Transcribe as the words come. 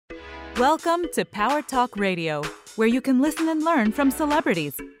Welcome to Power Talk Radio, where you can listen and learn from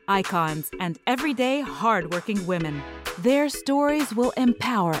celebrities, icons, and everyday hardworking women. Their stories will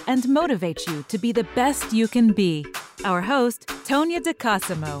empower and motivate you to be the best you can be. Our host, Tonya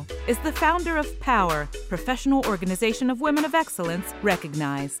DeCosimo, is the founder of POWER, Professional Organization of Women of Excellence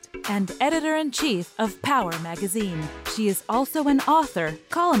Recognized, and editor-in-chief of POWER magazine. She is also an author,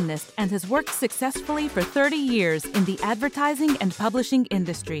 columnist, and has worked successfully for 30 years in the advertising and publishing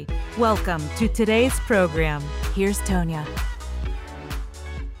industry. Welcome to today's program. Here's Tonya.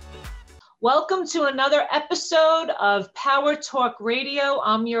 Welcome to another episode of Power Talk Radio.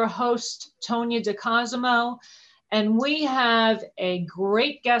 I'm your host, Tonya DeCosimo, and we have a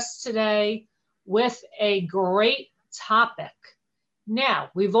great guest today with a great topic. Now,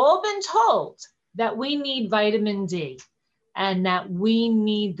 we've all been told that we need vitamin D and that we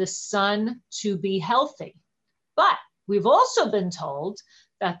need the sun to be healthy. But we've also been told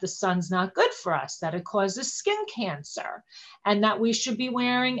that the sun's not good for us, that it causes skin cancer, and that we should be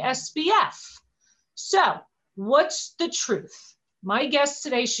wearing SPF. So, what's the truth? My guest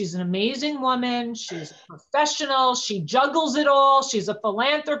today, she's an amazing woman. She's a professional. She juggles it all. She's a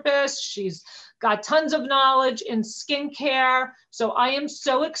philanthropist. She's got tons of knowledge in skincare. So I am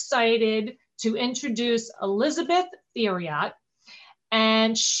so excited to introduce Elizabeth Theriot.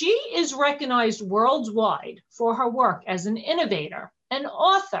 And she is recognized worldwide for her work as an innovator, an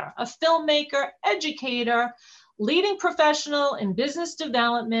author, a filmmaker, educator, leading professional in business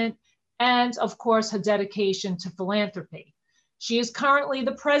development, and of course, her dedication to philanthropy. She is currently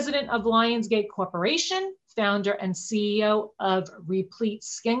the president of Lionsgate Corporation, founder and CEO of Replete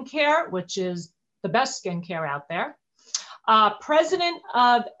Skincare, which is the best skincare out there, president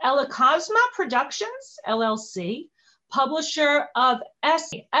of Ella Cosma Productions, LLC, publisher of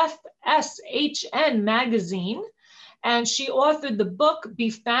FSHN magazine, and she authored the book Be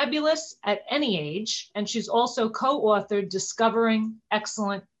Fabulous at Any Age, and she's also co-authored Discovering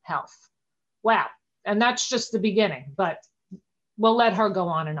Excellent Health. Wow, and that's just the beginning, but we'll let her go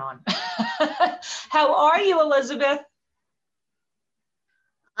on and on. How are you, Elizabeth?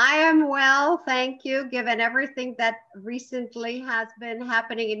 I am well, thank you. Given everything that recently has been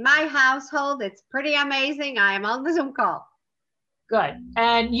happening in my household, it's pretty amazing. I am on the Zoom call. Good.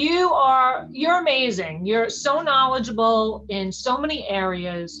 And you're amazing. You're so knowledgeable in so many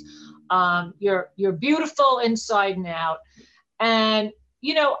areas. You're beautiful inside and out. And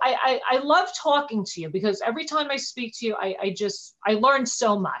you know, I love talking to you because every time I speak to you, I learn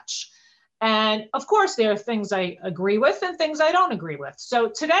so much. And of course, there are things I agree with and things I don't agree with. So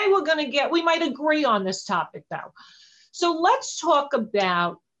today we might agree on this topic though. So let's talk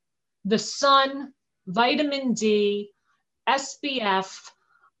about the sun, vitamin D, SPF.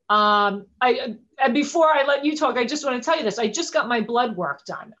 Before I let you talk, I just want to tell you this. I just got my blood work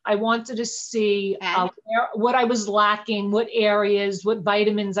done. I wanted to see what I was lacking, what areas, what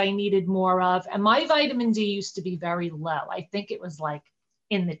vitamins I needed more of. And my vitamin D used to be very low. I think it was like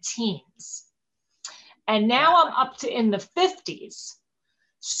in the teens. And now I'm up to in the 50s.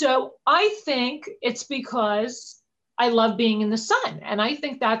 So I think it's because I love being in the sun. And I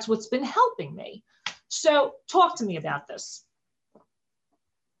think that's what's been helping me. So talk to me about this.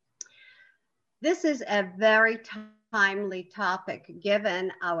 This is a very timely topic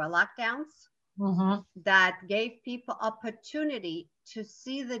given our lockdowns that gave people opportunity to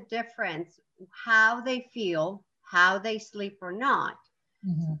see the difference, how they feel, how they sleep or not,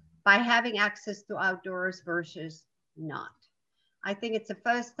 by having access to outdoors versus not. I think it's the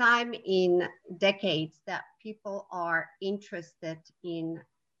first time in decades that people are interested in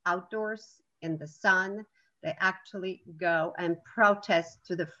outdoors, in the sun. They actually go and protest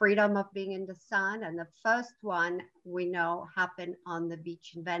to the freedom of being in the sun. And the first one we know happened on the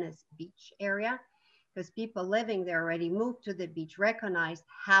beach in Venice Beach area, because people living there already moved to the beach, recognized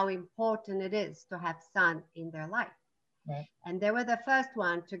how important it is to have sun in their life. Right. And they were the first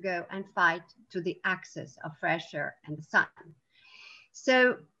one to go and fight to the access of fresh air and the sun.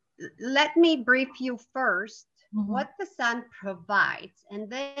 So let me brief you first what the sun provides, and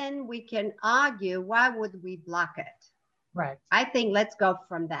then we can argue why would we block it. Right. I think let's go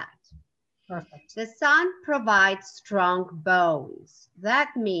from that. Perfect. The sun provides strong bones.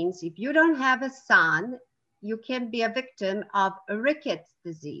 That means if you don't have a sun, you can be a victim of rickets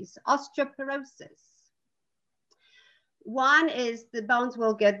disease, osteoporosis. One is the bones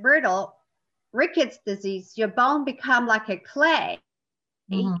will get brittle. Rickets disease, your bone become like a clay.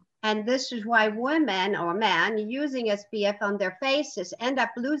 And this is why women or men using SPF on their faces end up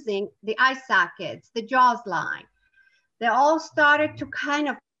losing the eye sockets, the jaws line. They all started to kind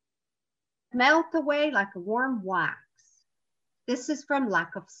of melt away like a warm wax. This is from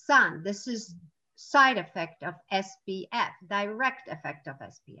lack of sun. This is side effect of SPF, direct effect of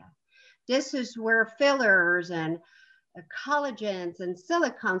SPF. This is where fillers and collagens and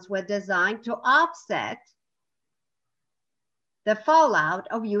silicones were designed to offset the fallout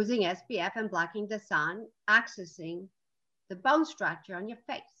of using SPF and blocking the sun, accessing the bone structure on your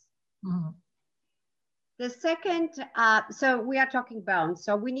face. Mm-hmm. The second, so we are talking bones,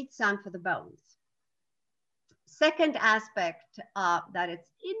 so we need sun for the bones. Second aspect that is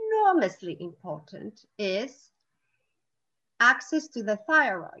enormously important is access to the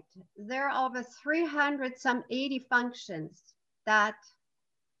thyroid. There are over 380 functions that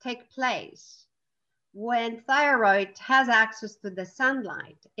take place when thyroid has access to the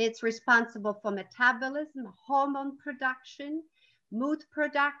sunlight. It's responsible for metabolism, hormone production, mood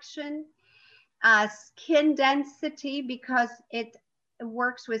production, skin density, because it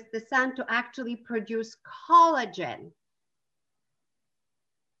works with the sun to actually produce collagen.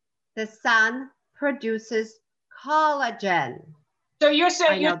 The sun produces collagen. So you're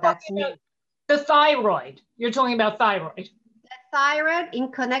saying you're talking about the thyroid. You're talking about thyroid. The thyroid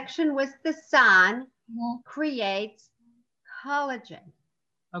in connection with the sun creates collagen.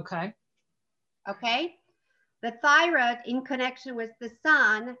 Okay. Okay. The thyroid in connection with the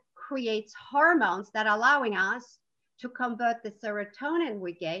sun creates hormones that are allowing us to convert the serotonin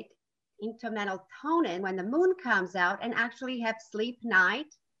we get into melatonin when the moon comes out and actually have sleep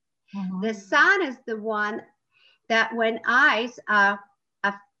night. Mm-hmm. The sun is the one that when eyes are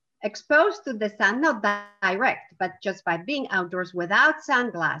exposed to the sun, not direct, but just by being outdoors without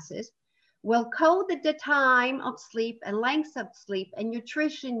sunglasses, will code the time of sleep and length of sleep and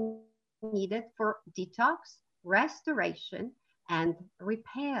nutrition needed for detox, restoration, and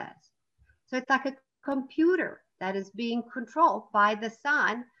repairs. So it's like a computer that is being controlled by the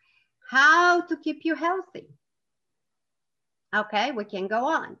sun, how to keep you healthy. Okay, we can go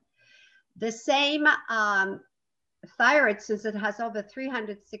on. The same thyroid, since it has over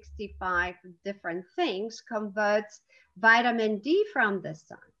 365 different things, converts vitamin D from the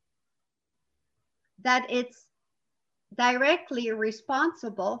sun. That it's directly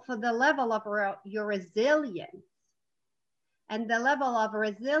responsible for the level of your resilience. And the level of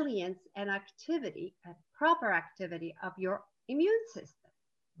resilience and activity, proper activity of your immune system.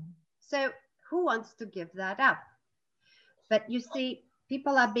 So who wants to give that up? But you see,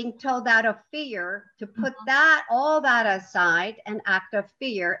 people are being told out of fear to put that, all that aside, and act of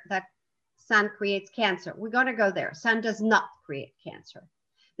fear that sun creates cancer. We're going to go there. Sun does not create cancer.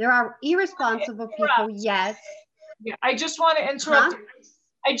 There are irresponsible people, yes. Yeah, I just want to interrupt. Huh?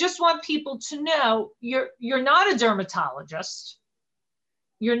 I just want people to know you're not a dermatologist.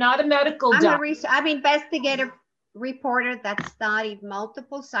 You're not a medical doctor. I'm an investigative reporter that studied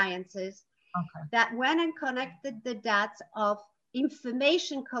multiple sciences, that went and connected the dots of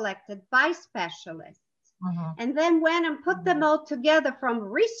information collected by specialists, and then went and put them all together from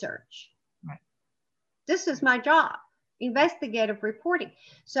research. Right. This is my job, investigative reporting.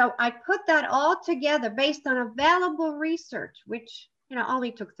 So I put that all together based on available research, which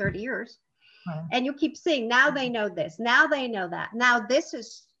only took 30 years. Right. And you keep seeing, now they know this, now they know that. Now they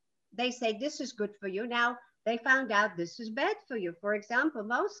say this is good for you. Now they found out this is bad for you. For example,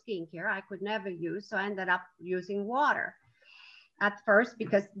 most skincare I could never use, so I ended up using water at first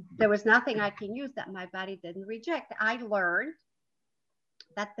because there was nothing I can use that my body didn't reject. I learned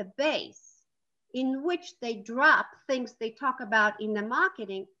that the base in which they drop things they talk about in the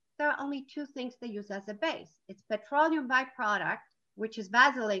marketing, there are only two things they use as a base. It's petroleum byproduct, which is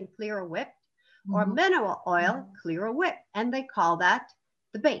Vaseline Clear or Whipped, or mineral oil Clear or Whipped, and they call that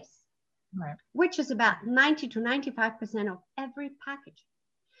the base, right, which is about 90 to 95% of every package.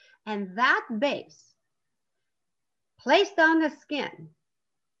 And that base placed on the skin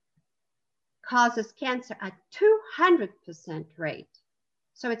causes cancer at 200% rate.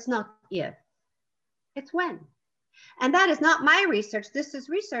 So it's not if, it's when. And that is not my research. This is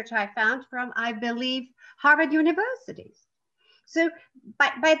research I found from, I believe, Harvard University. So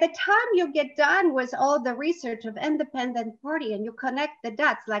by the time you get done with all the research of independent party and you connect the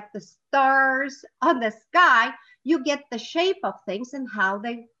dots like the stars on the sky, you get the shape of things and how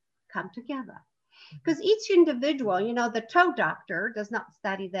they come together. Because each individual, the toe doctor does not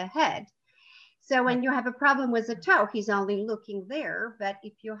study the head. So when you have a problem with the toe, he's only looking there. But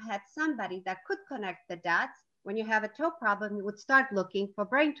if you had somebody that could connect the dots, when you have a toe problem, you would start looking for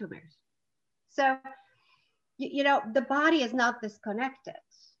brain tumors. So the body is not disconnected.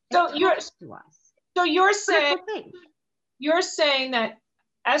 So you're saying that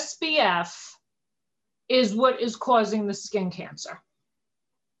SPF is what is causing the skin cancer.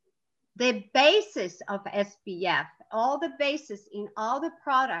 The basis of SPF all the bases in all the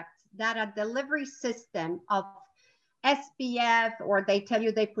products that a delivery system of SPF, or they tell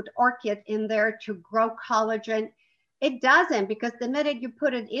you they put orchid in there to grow collagen. It doesn't, because the minute you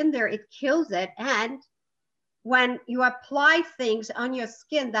put it in there, it kills it. And when you apply things on your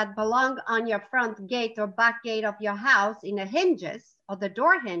skin that belong on your front gate or back gate of your house in the hinges or the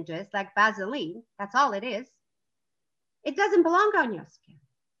door hinges, like Vaseline, that's all it is. It doesn't belong on your skin.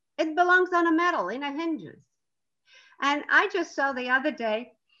 It belongs on a metal in the hinges. And I just saw the other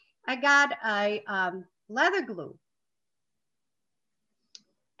day, I got a leather glue.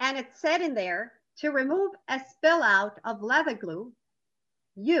 And it said in there, to remove a spill out of leather glue,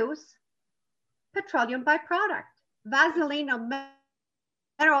 use petroleum byproduct. Vaseline or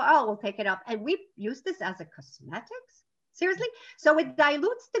mineral oil will take it up. And we use this as a cosmetics? Seriously? So it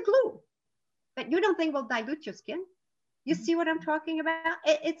dilutes the glue. But you don't think will dilute your skin? You see what I'm talking about?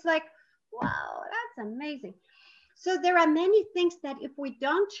 It's like, wow, that's amazing. So there are many things that if we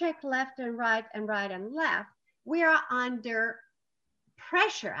don't check left and right and right and left, we are under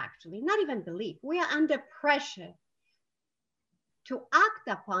pressure, actually, not even belief. We are under pressure to act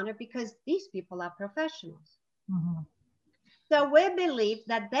upon it because these people are professionals. Mm-hmm. So we believe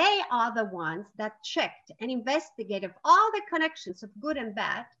that they are the ones that checked and investigated all the connections of good and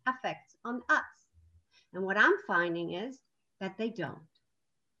bad effects on us. And what I'm finding is that they don't.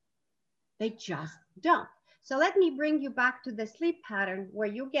 They just don't. So let me bring you back to the sleep pattern where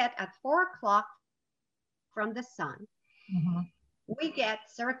you get at 4 o'clock from the sun. Mm-hmm. We get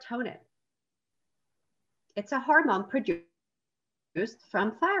serotonin. It's a hormone produced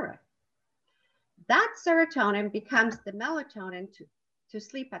from thyroid. That serotonin becomes the melatonin to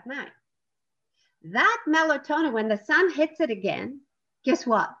sleep at night. That melatonin, when the sun hits it again, guess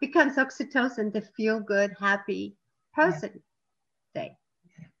what? Becomes oxytocin, the feel good, happy person day.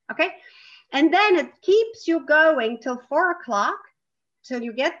 Okay? And then it keeps you going till 4 o'clock till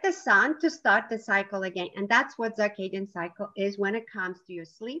you get the sun to start the cycle again. And that's what circadian cycle is when it comes to your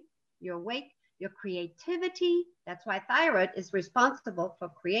sleep, your wake, your creativity. That's why thyroid is responsible for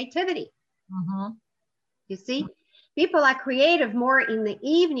creativity. Mm-hmm. You see, people are creative more in the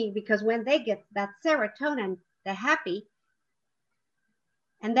evening because when they get that serotonin, they're happy.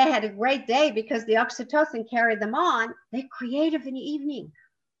 And they had a great day because the oxytocin carried them on. They're creative in the evening.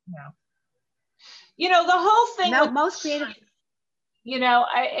 Yeah. You know, the whole thing. No, most creative. You know,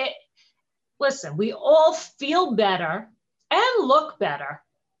 listen, we all feel better and look better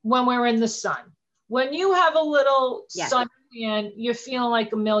when we're in the sun. When you have a little sun tan, you're feeling like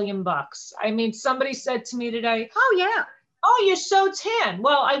 $1,000,000. I mean, somebody said to me today, oh, yeah. Oh, you're so tan.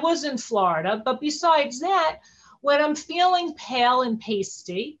 Well, I was in Florida, but besides that, when I'm feeling pale and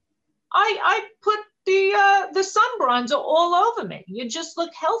pasty, I put the sun bronzer all over me. You just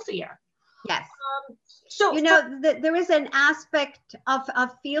look healthier. Yes. So, you know, there is an aspect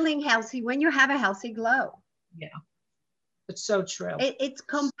of feeling healthy when you have a healthy glow. Yeah, it's so true. It's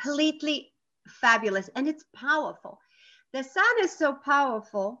completely fabulous and it's powerful. The sun is so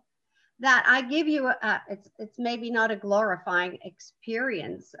powerful that I give you, it's maybe not a glorifying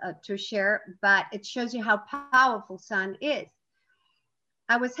experience to share, but it shows you how powerful sun is.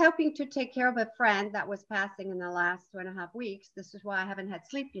 I was helping to take care of a friend that was passing in the last 2.5 weeks. This is why I haven't had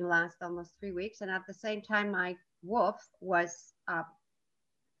sleep in the last almost 3 weeks. And at the same time, my wolf was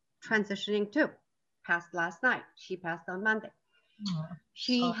transitioning too. Passed last night. She passed on Monday.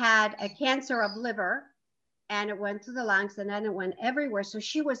 She had a cancer of liver and it went to the lungs and then it went everywhere. So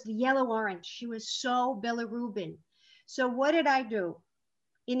she was yellow-orange. She was so bilirubin. So what did I do?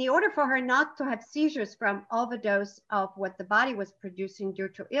 In the order for her not to have seizures from overdose of what the body was producing due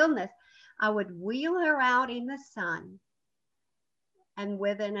to illness, I would wheel her out in the sun. And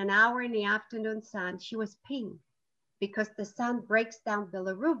within an hour in the afternoon sun, she was pink because the sun breaks down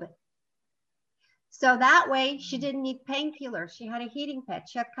bilirubin. So that way she didn't need painkillers. She had a heating pad.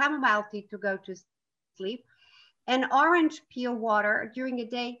 She had chamomile tea to go to sleep and orange peel water during the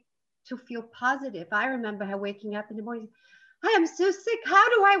day to feel positive. I remember her waking up in the morning, I am so sick. How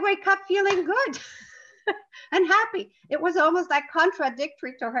do I wake up feeling good and happy? It was almost like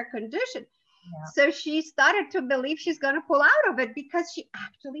contradictory to her condition. Yeah. So she started to believe she's going to pull out of it because she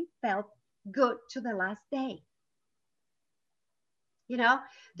actually felt good to the last day. You know,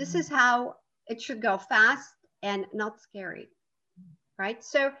 this is how it should go, fast and not scary, right?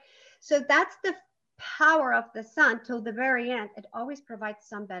 So that's the power of the sun till the very end. It always provides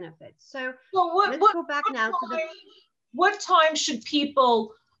some benefits. So let's go back now to the... What time should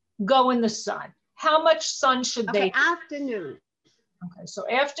people go in the sun? How much sun should they? Afternoon. Okay, so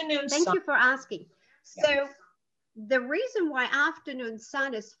afternoon sun. Thank you for asking. So the reason why afternoon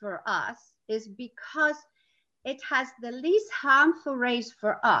sun is for us is because it has the least harmful rays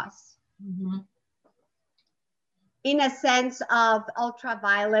for us. Mm-hmm. In a sense of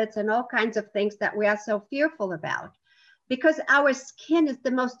ultraviolets and all kinds of things that we are so fearful about, because our skin is the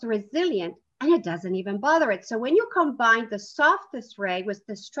most resilient and it doesn't even bother it. So when you combine the softest ray with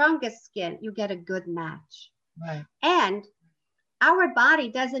the strongest skin, you get a good match. Right. And our body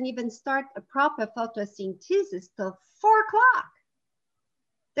doesn't even start a proper photosynthesis till 4 o'clock.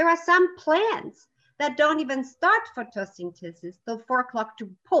 There are some plants that don't even start photosynthesis till 4 o'clock to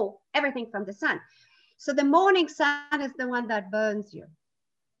pull everything from the sun. So the morning sun is the one that burns you,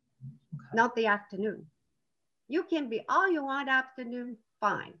 not the afternoon. You can be all you want afternoon,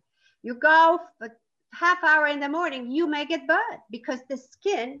 fine. You go for half hour in the morning, you may get burned because the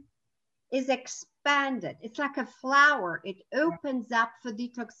skin is expanded. It's like a flower. It opens up for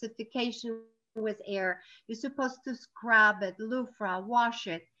detoxification with air. You're supposed to scrub it, loofah, wash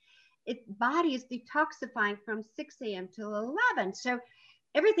it. Its body is detoxifying from 6 a.m. till 11. So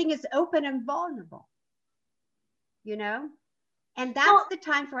everything is open and vulnerable. You know, and that's the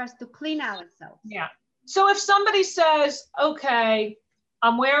time for us to clean ourselves. Yeah. So if somebody says, okay,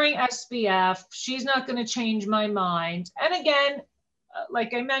 I'm wearing SPF, she's not going to change my mind. And again,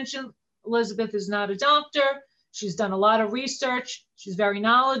 like I mentioned, Elizabeth is not a doctor. She's done a lot of research. She's very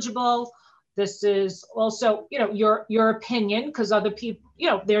knowledgeable. This is also, you know, your opinion, because other people, you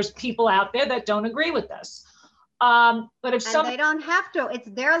know, there's people out there that don't agree with this. But if they don't have to, it's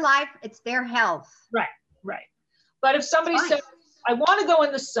their life, it's their health. Right, right. But if somebody says, I want to go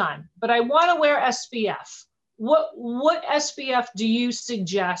in the sun, but I want to wear SPF, what SPF do you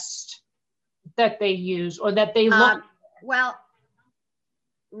suggest that they use or that they look? Well,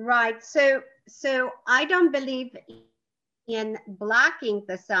 right. So I don't believe in blocking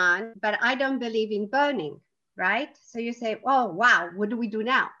the sun, but I don't believe in burning, right? So you say, oh, wow, what do we do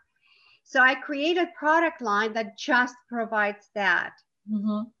now? So I created a product line that just provides that.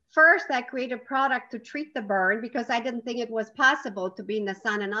 Mm-hmm. First, I created a product to treat the burn because I didn't think it was possible to be in the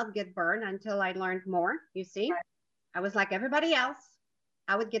sun and not get burned until I learned more, you see. Right. I was like everybody else.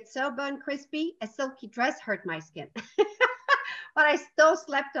 I would get so burned crispy, a silky dress hurt my skin. But I still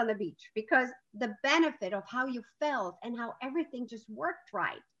slept on the beach because the benefit of how you felt and how everything just worked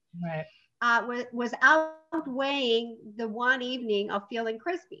right, was outweighing the one evening of feeling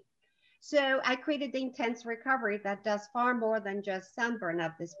crispy. So I created the intense recovery that does far more than just sunburn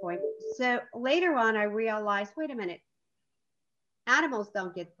at this point. So later on, I realized, wait a minute, animals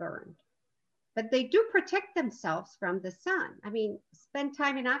don't get burned, but they do protect themselves from the sun. I mean, spend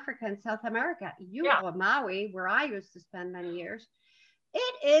time in Africa and South America, or Maui, where I used to spend many years,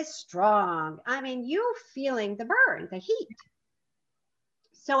 it is strong. I mean, you feeling the burn, the heat.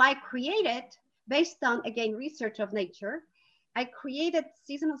 So I created, based on, again, research of nature, I created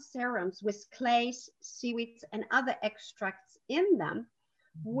seasonal serums with clays, seaweeds, and other extracts in them,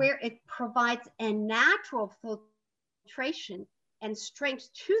 where it provides a natural filtration and strength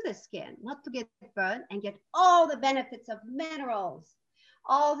to the skin, not to get burned, and get all the benefits of minerals,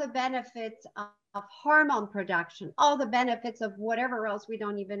 all the benefits of hormone production, all the benefits of whatever else we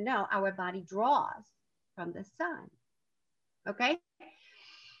don't even know our body draws from the sun. Okay?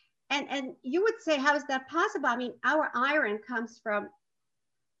 And you would say, how is that possible? I mean, our iron comes from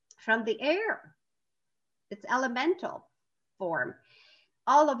the air. It's elemental form.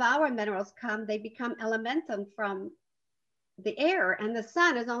 All of our minerals they become elemental from the air, and the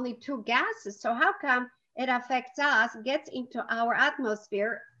sun is only 2 gases. So how come it affects us, gets into our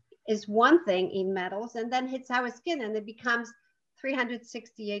atmosphere, is one thing in metals, and then hits our skin and it becomes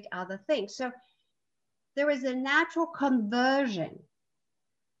 368 other things. So there is a natural conversion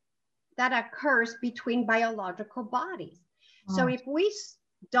that occurs between biological bodies. So if we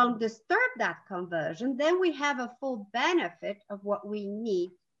don't disturb that conversion, then we have a full benefit of what we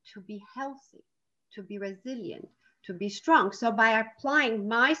need to be healthy, to be resilient, to be strong. So by applying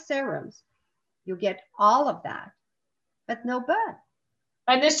my serums, you get all of that, but no burn.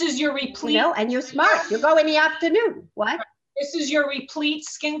 And this is your Replete. You know, and you're smart. You go in the afternoon. What? This is your Replete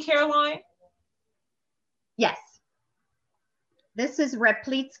skincare line? Yes. This is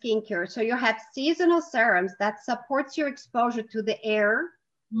Replete Skincare. So you have seasonal serums that supports your exposure to the air,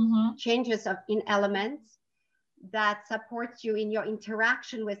 changes in elements, that supports you in your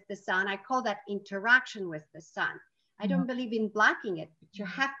interaction with the sun. I call that interaction with the sun. I don't believe in blocking it, but you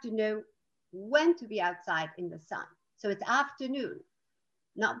have to know when to be outside in the sun. So it's afternoon,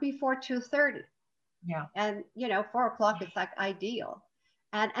 not before 2:30. Yeah. And, you know, 4 o'clock is like ideal.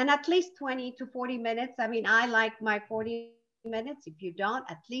 And at least 20 to 40 minutes. I mean, I like my 40 minutes. If you don't,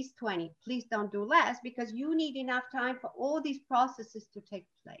 at least 20. Please don't do less, because you need enough time for all these processes to take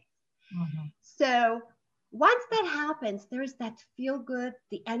place. So once that happens, there's that feel good,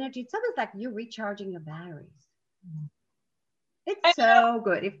 the energy. It's almost like you're recharging your batteries. It's so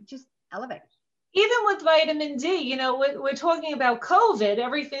good. If just elevate. Even with vitamin D, you know, we're talking about COVID,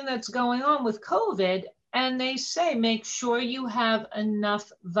 everything that's going on with COVID, and they say make sure you have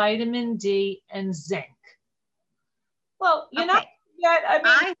enough vitamin D and zinc. Well, you know, yet,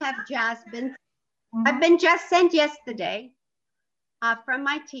 I have just been, I've been just sent yesterday from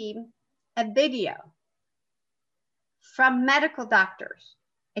my team a video from medical doctors.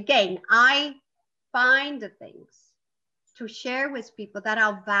 Again, I find the things to share with people that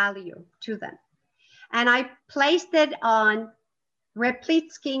are value to them. And I placed it on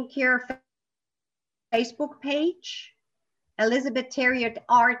Replete Skincare Facebook page, Elizabeth Terry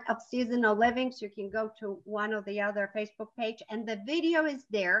Art of Seasonal Living. So you can go to one or the other Facebook page, and the video is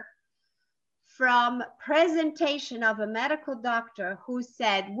there from presentation of a medical doctor who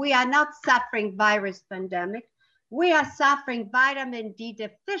said, we are not suffering virus pandemic. We are suffering vitamin D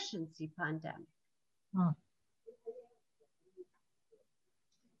deficiency pandemic.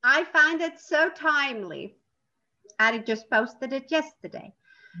 I find it so timely. I just posted it yesterday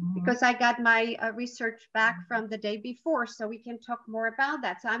because I got my research back from the day before, so we can talk more about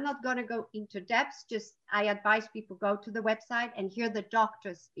that. So I'm not going to go into depths, just I advise people go to the website and hear the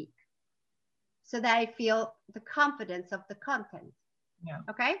doctors speak so that I feel the confidence of the content. Yeah.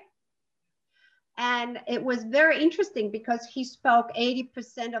 Okay. And it was very interesting because he spoke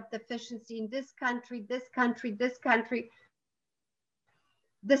 80% of deficiency in this country, this country, this country.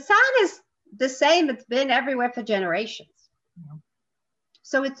 The sun is the same. It's been everywhere for generations. Yeah.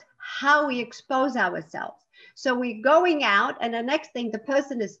 So it's how we expose ourselves. So we're going out and the next thing, the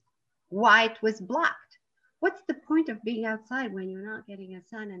person is white with blocked. What's the point of being outside when you're not getting a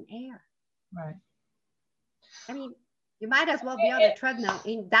sun and air? Right. I mean, you might as well be on the treadmill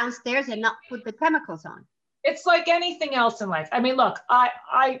downstairs and not put the chemicals on. It's like anything else in life. I mean, look,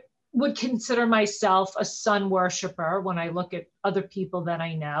 I would consider myself a sun worshiper when I look at other people that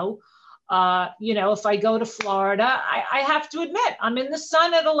I know. You know, if I go to Florida, I have to admit, I'm in the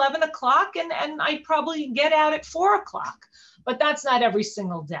sun at 11 o'clock and I probably get out at 4 o'clock, but that's not every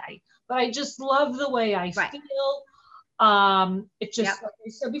single day. But I just love the way I feel. It just, like I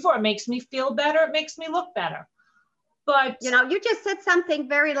said before, it makes me feel better. It makes me look better. But, you know, you just said something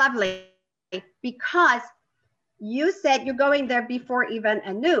very lovely because you said you're going there before even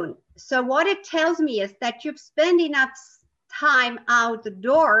a noon. So what it tells me is that you've spent enough time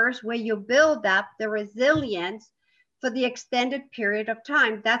outdoors where you build up the resilience for the extended period of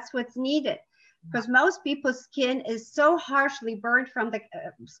time. That's what's needed because most people's skin is so harshly burned from the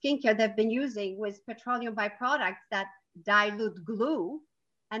skincare they've been using with petroleum byproducts that dilute glue,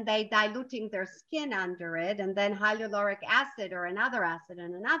 and they diluting their skin under it, and then hyaluronic acid or another acid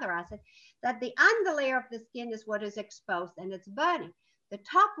and another acid, that the underlayer of the skin is what is exposed and it's burning. The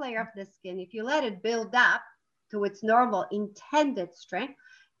top layer of the skin, if you let it build up to its normal intended strength,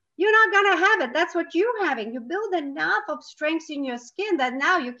 you're not going to have it. That's what you're having. You build enough of strength in your skin that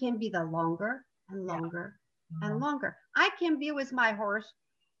now you can be the longer and longer and longer. I can be with my horse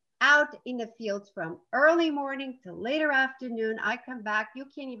out in the fields from early morning to later afternoon. I come back, you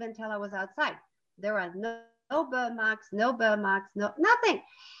can't even tell I was outside. There are no burn marks, no nothing.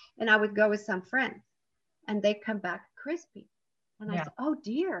 And I would go with some friends and they come back crispy. And I said, oh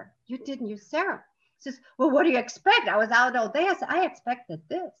dear, you didn't use serum. He says, well, what do you expect? I was out all day. I said, I expected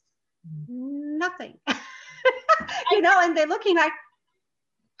this. Nothing. You know, and they're looking like,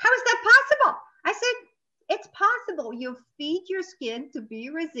 how is that possible? I said, it's possible. You feed your skin to be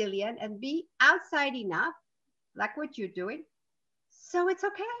resilient and be outside enough, like what you're doing. So it's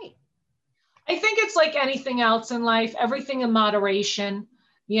okay. I think it's like anything else in life, everything in moderation,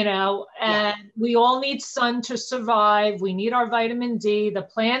 you know, and we all need sun to survive. We need our vitamin D. The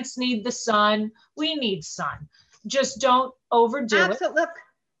plants need the sun. We need sun. Just don't overdo it. Look,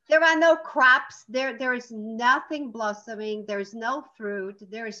 there are no crops. There is nothing blossoming. There's no fruit.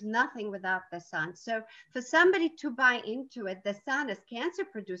 There is nothing without the sun. So for somebody to buy into it, the sun is cancer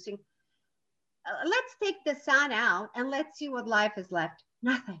producing. Let's take the sun out and let's see what life is left.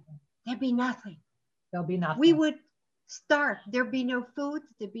 Nothing. There'd be nothing. There'll be nothing. We would starve. There'd be no foods.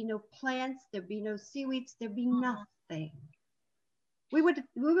 There'd be no plants. There'd be no seaweeds. There'd be nothing. We would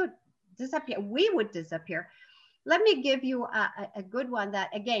disappear. We would disappear. Let me give you a good one that,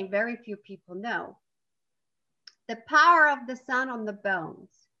 again, very few people know. The power of the sun on the bones.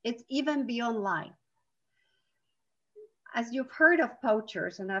 It's even beyond life. As you've heard of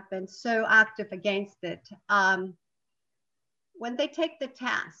poachers, and I've been so active against it, when they take the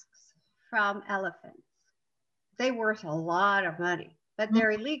tusks from elephants, they're worth a lot of money, but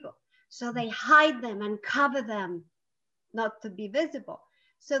they're illegal. So they hide them and cover them not to be visible.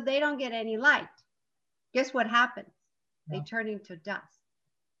 So they don't get any light. Guess what happens? Yeah. They turn into dust.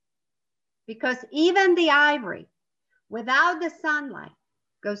 Because even the ivory, without the sunlight,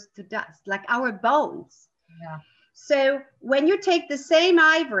 goes to dust, like our bones. Yeah. So when you take the same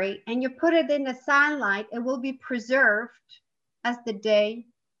ivory and you put it in the sunlight, it will be preserved as the day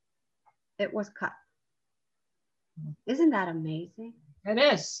it was cut. Isn't that amazing? It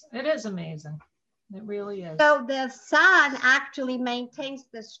is. It is amazing. It really is. So the sun actually maintains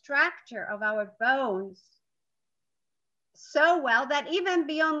the structure of our bones so well that even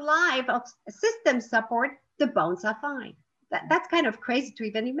beyond life of system support, the bones are fine. That's kind of crazy to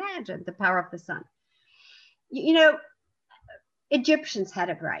even imagine the power of the sun. You know, Egyptians had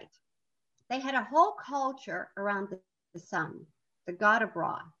it right. They had a whole culture around the sun, the god of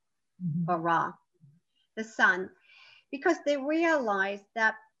Ra, or Ra, the sun, because they realized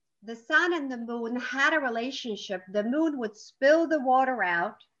that the sun and the moon had a relationship. The moon would spill the water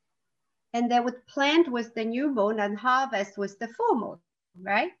out, and they would plant with the new moon and harvest with the full moon,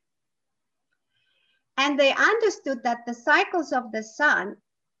 right? And they understood that the cycles of the sun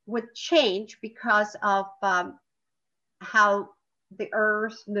would change because of how the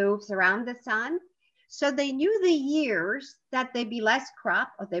earth moves around the sun. So they knew the years that there'd be less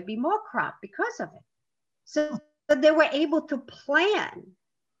crop or there'd be more crop because of it. So they were able to plan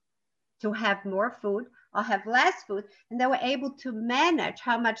to have more food or have less food, and they were able to manage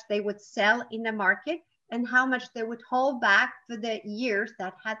how much they would sell in the market and how much they would hold back for the years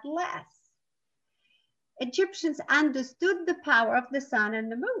that had less. Egyptians understood the power of the sun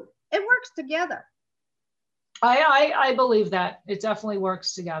and the moon. It works together. I believe that. It definitely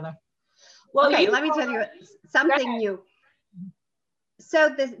works together. Well, okay, let me tell you something new. So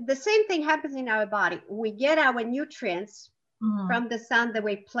the same thing happens in our body. We get our nutrients from the sun the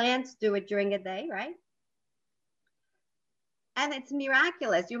way plants do it during a day, right? And it's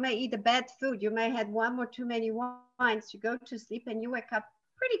miraculous. You may eat a bad food. You may have one or too many wines. You go to sleep and you wake up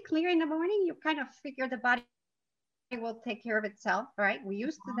pretty clear in the morning. You kind of figure the body will take care of itself, right? We're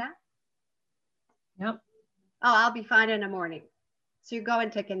used to that. Yep. Oh, I'll be fine in the morning. So you go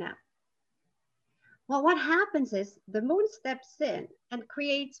and take a nap. Well, what happens is the moon steps in and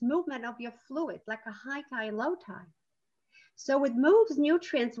creates movement of your fluid, like a high tide and low tide. So it moves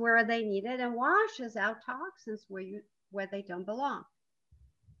nutrients where they need it and washes out toxins where they don't belong.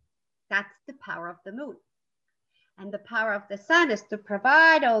 That's the power of the moon. And the power of the sun is to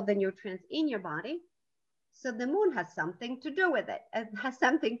provide all the nutrients in your body. So the moon has something to do with it and has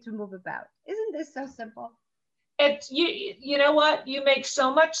something to move about. Isn't this so simple? You know what? You make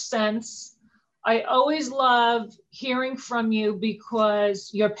so much sense. I always love hearing from you because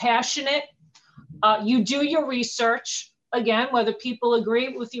you're passionate. You do your research. Again, whether people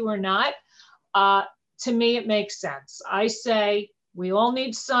agree with you or not, to me, it makes sense. I say we all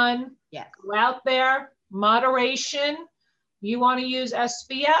need sun. Yes. Go out there, moderation. You want to use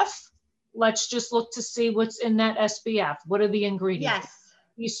SPF? Let's just look to see what's in that SPF. What are the ingredients? Yes.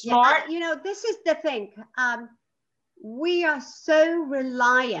 You smart. Yeah, you know, this is the thing. We are so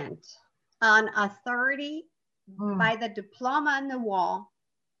reliant on authority by the diploma on the wall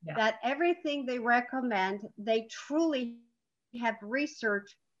that everything they recommend, they truly have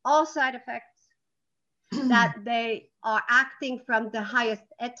researched all side effects, that they are acting from the highest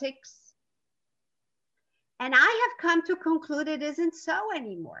ethics. And I have come to conclude it isn't so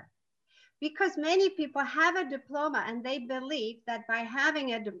anymore. Because many people have a diploma and they believe that by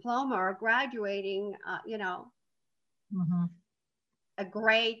having a diploma or graduating, a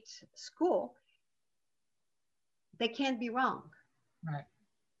great school, they can't be wrong. Right.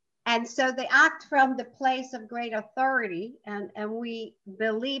 And so they act from the place of great authority. And we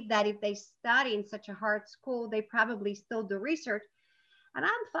believe that if they study in such a hard school, they probably still do research. And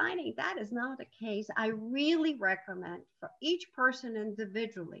I'm finding that is not the case. I really recommend for each person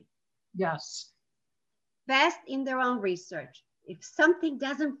individually. Yes. Best in their own research. If something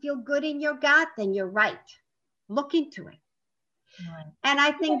doesn't feel good in your gut, then you're right. Look into it. Right. And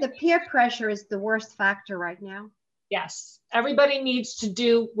I think the peer pressure is the worst factor right now. Yes. Everybody needs to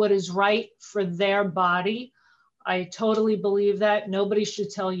do what is right for their body. I totally believe that. Nobody should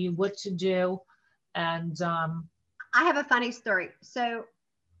tell you what to do. And I have a funny story. So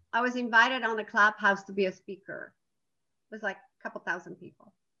I was invited on a Clubhouse to be a speaker. It was like a couple thousand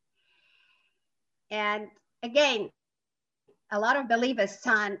people. And again, a lot of believers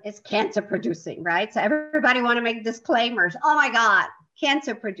sun is cancer producing, right? So everybody want to make disclaimers. Oh my God,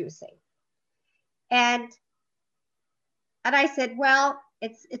 cancer producing. And I said, well,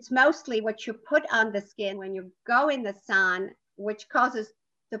 it's mostly what you put on the skin when you go in the sun, which causes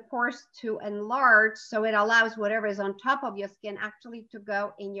the pores to enlarge, so it allows whatever is on top of your skin actually to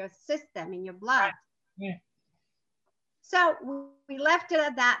go in your system, in your blood. Yeah. So we left it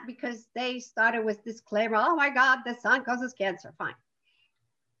at that because they started with disclaimer, oh my God, the sun causes cancer, fine.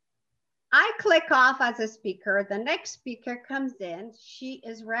 I click off as a speaker. The next speaker comes in. She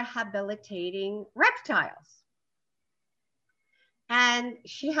is rehabilitating reptiles. And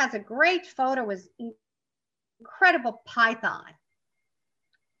she has a great photo with incredible python.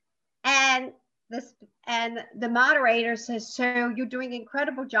 And the moderator says, so you're doing an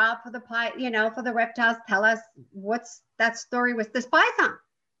incredible job for the for the reptiles. Tell us what's that story with this python.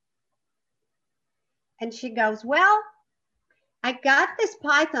 And she goes, well, I got this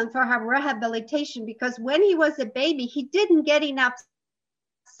python for her rehabilitation because when he was a baby, he didn't get enough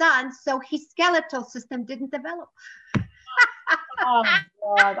sun, so his skeletal system didn't develop. Oh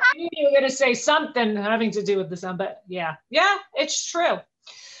God! I knew you were going to say something having to do with the sun, but yeah, it's true.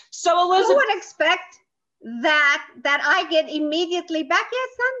 So Elizabeth, who would expect that I get immediately back? Yes,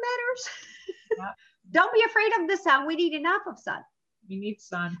 sun matters. Yeah. Don't be afraid of the sun. We need enough of sun. We need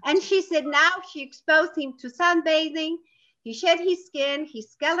sun. And she said now she exposed him to sunbathing. He shed his skin.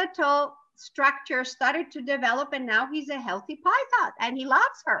 His skeletal structure started to develop, and now he's a healthy python, and he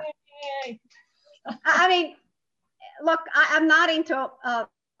loves her. Yay. I mean, look, I'm not into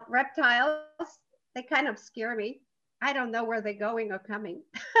reptiles. They kind of scare me. I don't know where they're going or coming.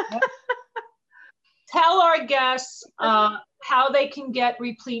 Tell our guests how they can get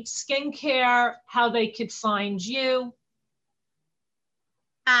Replete Skincare, how they could find you.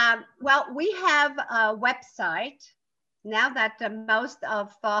 Well, we have a website now that most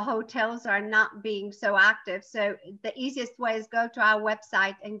of hotels are not being so active. So the easiest way is go to our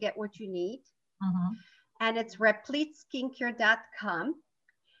website and get what you need. Mm-hmm. And it's repleteskincare.com.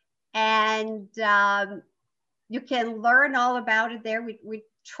 And you can learn all about it there. We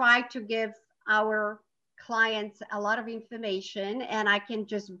try to give our clients a lot of information, and I can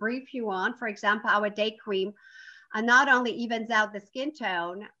just brief you on, for example, our day cream not only evens out the skin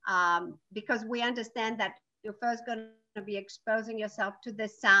tone, because we understand that you're first going to be exposing yourself to the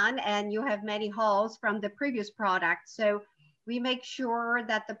sun and you have many holes from the previous product. So we make sure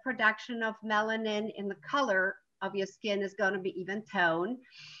that the production of melanin in the color of your skin is going to be even tone.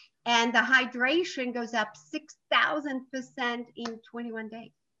 And the hydration goes up 6,000% in 21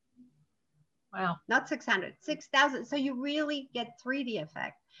 days. Wow. Not 600, 6,000. So you really get 3D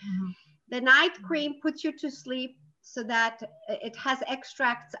effect. Mm-hmm. The night cream puts you to sleep so that it has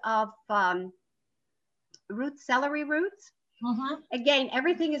extracts of celery roots. Mm-hmm. Again,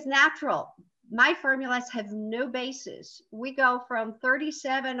 everything is natural. My formulas have no basis. We go from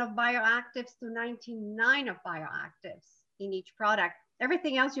 37 of bioactives to 99 of bioactives in each product.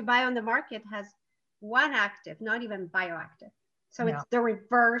 Everything else you buy on the market has one active, not even bioactive. So it's the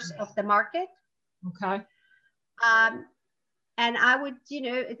reverse of the market. Okay. And I would,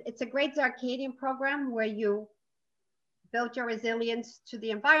 it's a great circadian program where you build your resilience to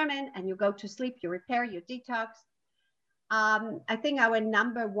the environment and you go to sleep, you repair, you detox. I think our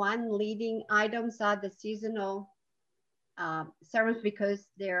number one leading items are the seasonal serums because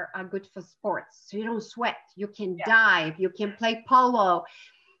they are good for sports. So you don't sweat, you can dive, you can play polo.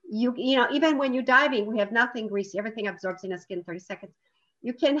 Even when you're diving, we have nothing greasy, everything absorbs in the skin in 30 seconds.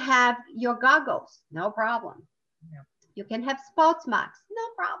 You can have your goggles, no problem. Yeah. You can have sports masks, no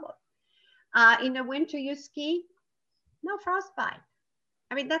problem. In the winter, you ski, no frostbite.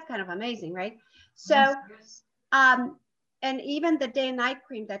 I mean, that's kind of amazing, right? So, yes. And even the day and night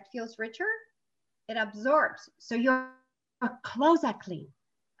cream that feels richer, it absorbs. So your clothes are clean.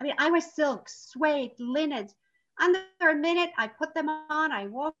 I mean, I wear silks, suede, linens. Under a minute, I put them on, I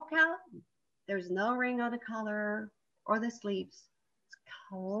walk out. There's no ring on the collar or the sleeves. It's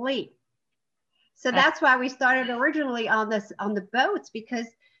clean. So that's why we started originally on the boats, because,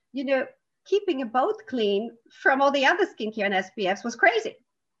 keeping a boat clean from all the other skincare and SPFs was crazy.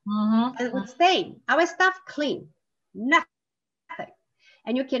 Mm-hmm. And it would stain. Our stuff clean, nothing.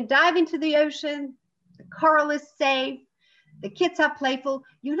 And you can dive into the ocean. The coral is safe. The kids are playful.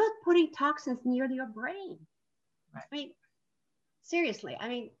 You're not putting toxins near your brain. Right. I mean, seriously,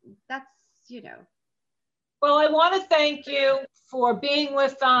 that's, Well, I want to thank you for being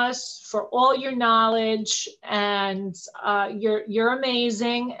with us, for all your knowledge, and you're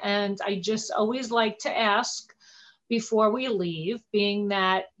amazing. And I just always like to ask before we leave, being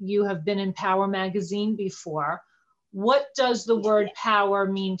that you have been in Power Magazine before, what does the word power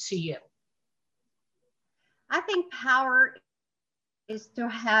mean to you? I think power is to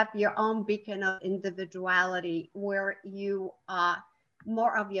have your own beacon of individuality where you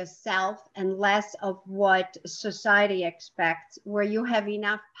more of yourself and less of what society expects, where you have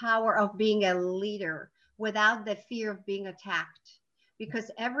enough power of being a leader without the fear of being attacked.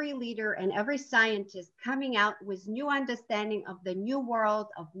 Because every leader and every scientist coming out with new understanding of the new world,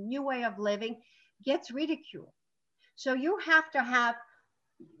 of new way of living, gets ridiculed. So you have to have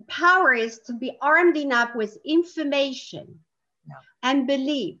power is to be armed enough with information and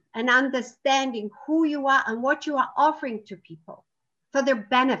belief and understanding who you are and what you are offering to people for their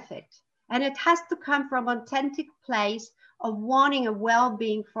benefit. And it has to come from an authentic place of wanting a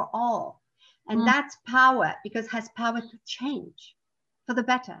well-being for all. And that's power, because it has power to change for the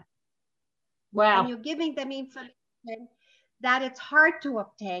better. Wow. And you're giving them information that it's hard to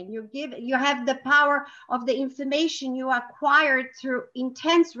obtain. You have the power of the information you acquired through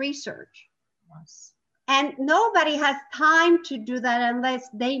intense research. Yes. And nobody has time to do that unless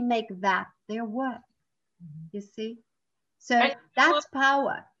they make that their work. You see? So that's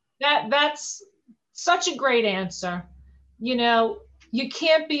power. That's such a great answer. You know, you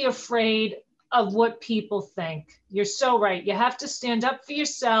can't be afraid of what people think. You're so right. You have to stand up for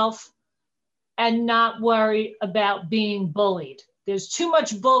yourself and not worry about being bullied. There's too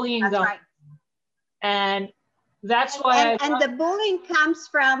much bullying going on. Right. And that's why the bullying comes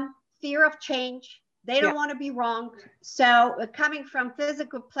from fear of change. They don't want to be wrong. So coming from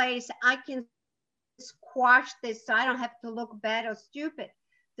physical place, I can squash this so I don't have to look bad or stupid.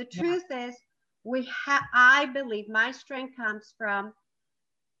 The truth is, I believe my strength comes from,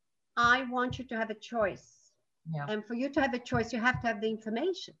 I want you to have a choice. Yeah. And for you to have a choice, you have to have the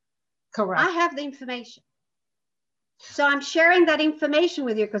information. Correct. I have the information. So I'm sharing that information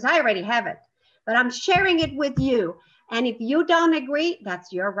with you because I already have it, but I'm sharing it with you. And if you don't agree,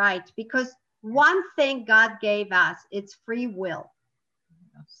 that's your right. Because one thing God gave us, it's free will.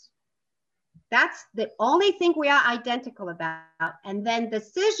 Yes. That's the only thing we are identical about. And then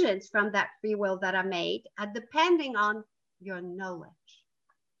decisions from that free will that are made are depending on your knowledge.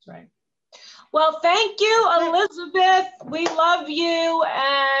 That's right. Well, thank you, Elizabeth. We love you,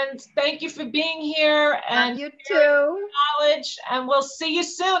 and thank you for being here. And you too. Knowledge, and we'll see you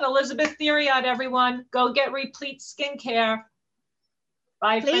soon. Elizabeth Theriot, everyone. Go get Replete Skincare.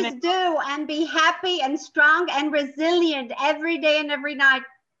 Bye. Please do, and be happy and strong and resilient every day and every night,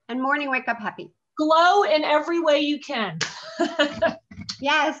 and morning wake up happy. Glow in every way you can.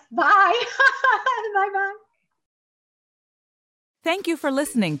 Yes. Bye. Bye-bye. Thank you for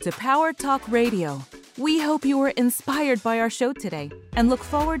listening to Power Talk Radio. We hope you were inspired by our show today and look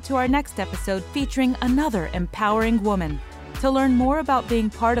forward to our next episode featuring another empowering woman. To learn more about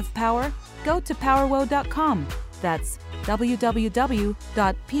being part of Power, go to powerwoe.com. That's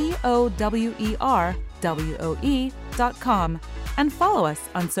www.powerwoe.com and follow us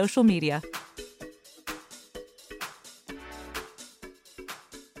on social media.